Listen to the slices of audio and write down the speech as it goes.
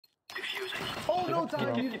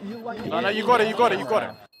No, you got it, you got it, you got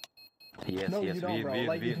it. Yes, No, yes, you don't, bro.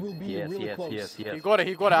 Like, it will be really close. yes. He got it,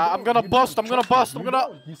 he got it. I'm gonna bust, I'm gonna bust, I'm gonna...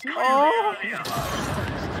 Oh!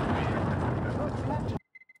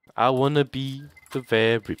 I wanna be the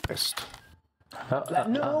very best. Like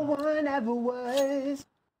no one ever was.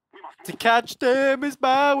 To catch them is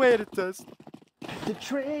my way to test. The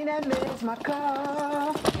train that makes my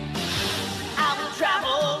car. I will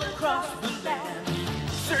travel across the land,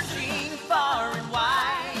 searching far and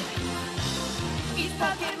wide. Each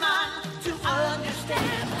Pokemon to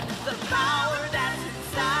understand the power that's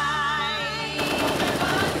inside.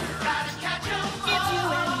 Gotta catch 'em all. It's you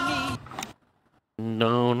and me.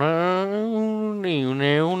 No, no, no,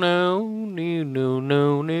 no,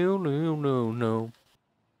 no, no, no, no.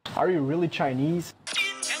 Are you really Chinese?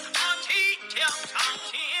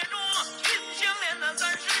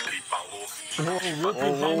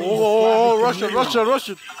 Oh, Russian.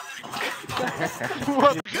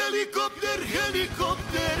 What? Helicopter.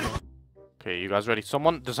 Okay, you guys ready?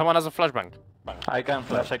 Someone has a flashbang. I can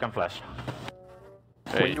flash. Hey,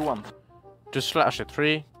 What you want? just flash it.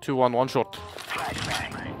 3, 2, 1, one shot.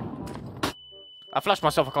 I flashed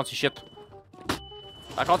myself, I can't see shit.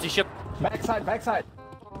 Backside.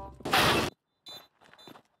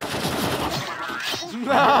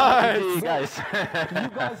 Nice! Guys. You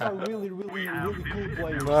guys are really cool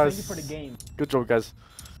players. Nice. Thank you for the game. Good job, guys.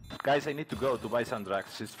 Guys, I need to go to buy some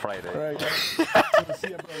drugs. It's Friday. Alright, guys. See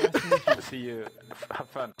you, bro. Nice to meet you. See you. Have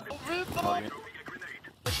fun.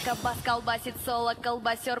 Кабас колбасит соло,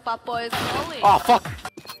 колбасер по пояс голый. Oh, fuck!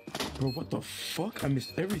 Bro, what the fuck? I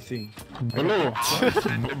missed everything. Blue,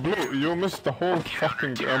 Blue, you missed the whole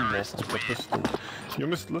fucking ammo of the pistol. You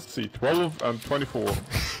missed, let's see, 12 and 24.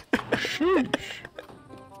 Sheesh.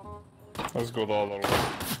 Let's go the other way.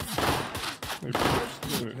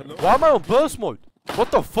 Why am I on burst mode?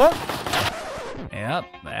 What the fuck? Yep,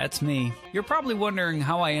 that's me. You're probably wondering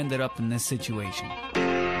how I ended up in this situation.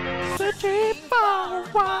 Searching for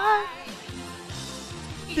why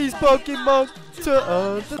these Pokemon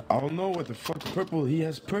turn. I don't know what the fuck. Purple, he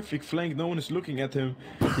has perfect flank. No one is looking at him.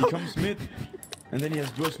 He comes mid, and then he has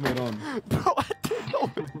burst mode on. Bro, I didn't know.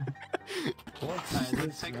 What is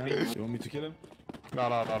this, man? You want me to kill him?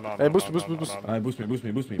 No. Hey, boost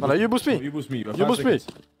me. Boost me. No, you boost me. You boost me. You boost me.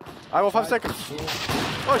 I have 5 seconds.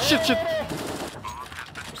 Oh, shit.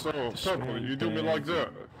 So, Purple, you do me like that.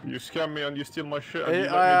 You scam me and you steal my shit and Hey, you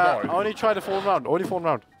let me die. I only tried the 4th round. Only 4th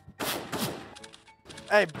round.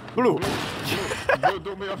 Hey, Blue. Blue,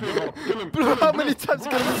 do me a favor. Kill him. Blue, how many times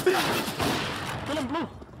can I miss this? Kill him, Blue.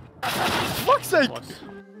 Fuck's sake. Nice.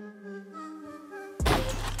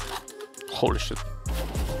 Holy shit.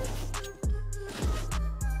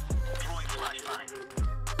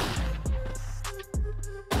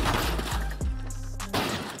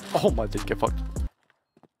 Oh my dick, get fucked.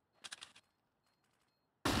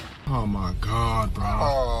 Oh my god, bro.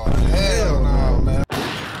 Oh, hell no, man.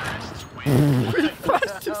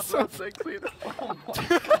 Flash is so sexy.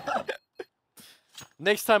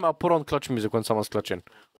 Next time I'll put on clutch music when someone's clutching.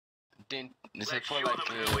 Is it for like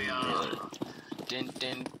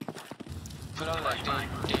put on like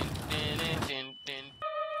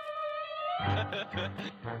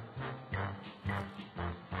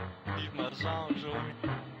Vive ma zange,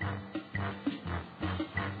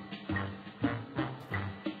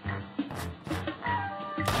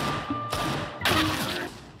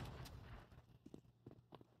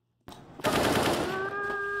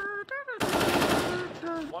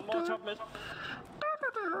 One more top mid.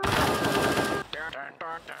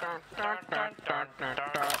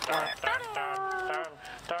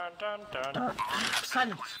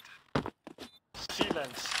 Silence.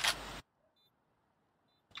 Silence.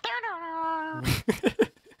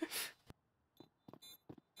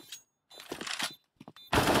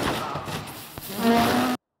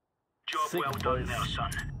 Job well done there,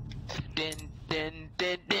 son.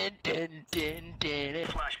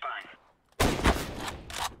 Flashbang.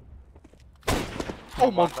 Oh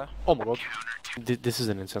my god. This is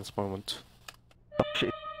an intense moment.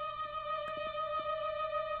 Shit.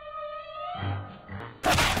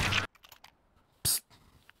 Psst.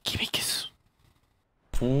 Give me a kiss.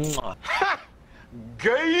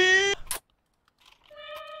 Gay!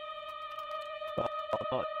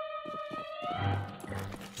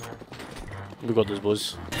 We got this,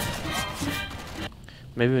 boys.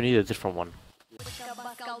 Maybe we need a different one.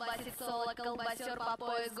 Кабас колбасит соло, колбасер по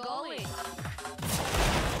пояс голый.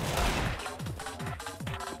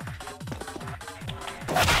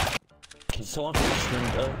 Can someone flash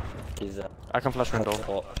window? I can flash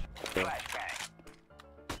window.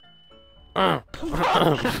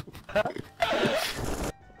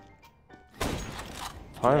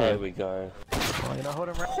 Finally. There we go. Oh, you know how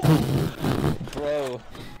to Bro.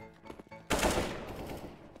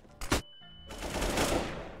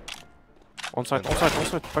 On side,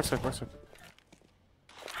 backside.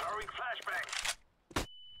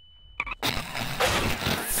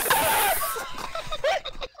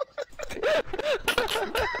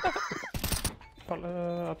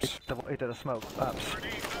 Ups. Double 8 at the smoke. Ups.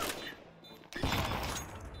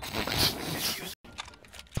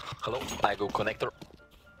 Hello, I go connector.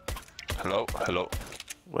 Hello.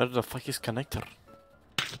 Where the fuck is connector?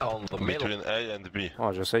 On the middle. Between A and B.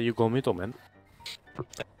 Oh, just say you go middle, man.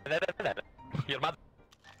 Your mother.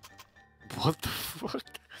 What the fuck?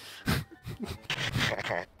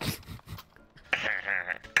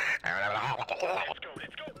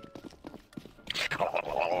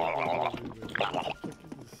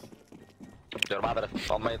 Your mother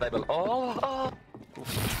on my table. Oh.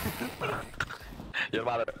 Your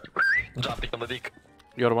mother jumping on the dick.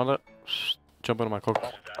 Your mother jump on my cock.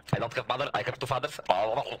 I don't have mother, I have two fathers.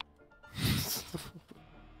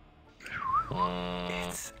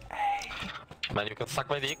 Man, you can suck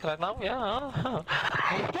my dick right now? Yeah.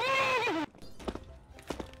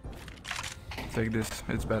 Take this,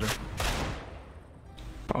 it's better.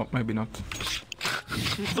 Oh, maybe not.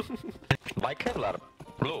 My Kevlar.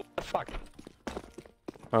 Blue. What the fuck?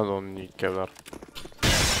 I don't need Kevlar.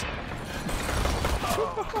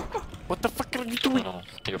 What the fuck are you doing?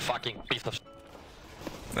 You fucking piece of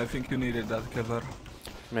I think you needed that, Kevlar.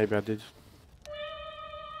 Maybe I did.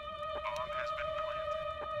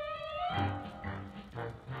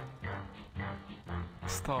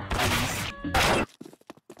 Stop, please.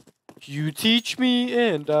 You teach me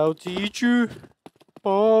and I'll teach you.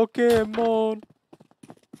 Pokemon.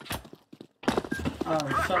 Oh,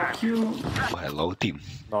 fuck you. Hello, team.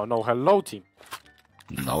 No, hello, team.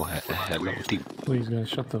 No, hello, team. Please, guys,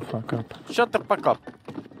 shut the fuck up. Shut the fuck up.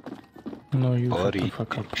 No, you Ori, shut the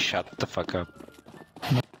fuck up. Shut the fuck up.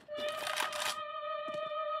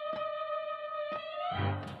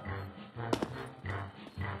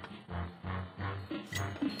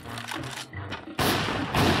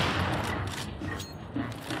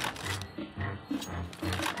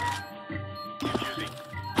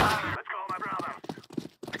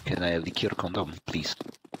 Can I lick your condom, please?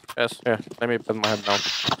 Yes, yeah, let me put my head down.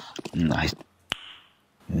 Nice.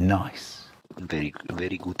 Nice.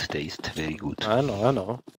 Very good taste, very good. I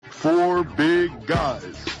know. 4 big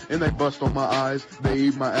guys, and they bust on my eyes. They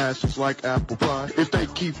eat my ass just like apple pie. If they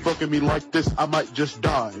keep fucking me like this, I might just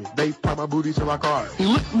die. They pop my booty till I cry. He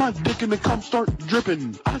licked my dick and the cum start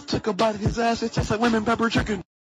dripping. I took a bite of his ass, it tastes like lemon pepper chicken.